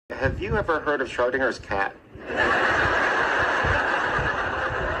Have you ever heard of Schrödinger's cat?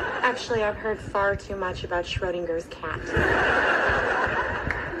 Actually, I've heard far too much about Schrödinger's cat.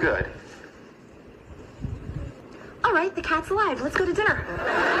 Good. All right, the cat's alive. Let's go to dinner.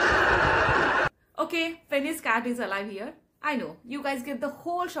 Okay, Fanny's cat is alive here. I know, you guys get the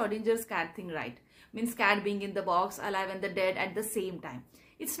whole Schrödinger's cat thing right. Means cat being in the box, alive and the dead at the same time.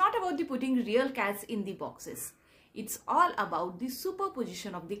 It's not about the putting real cats in the boxes. It's all about the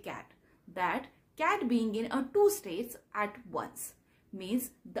superposition of the cat. That cat being in a two states at once.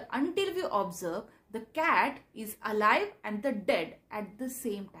 Means until we observe, the cat is alive and the dead at the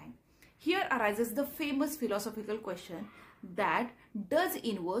same time. Here arises the famous philosophical question that does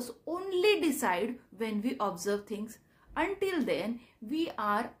inverse only decide when we observe things? Until then, we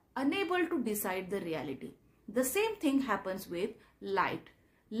are unable to decide the reality. The same thing happens with light.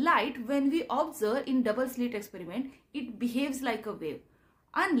 Light, when we observe in double slit experiment, it behaves like a wave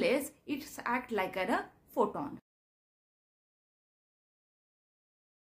unless it acts like a photon.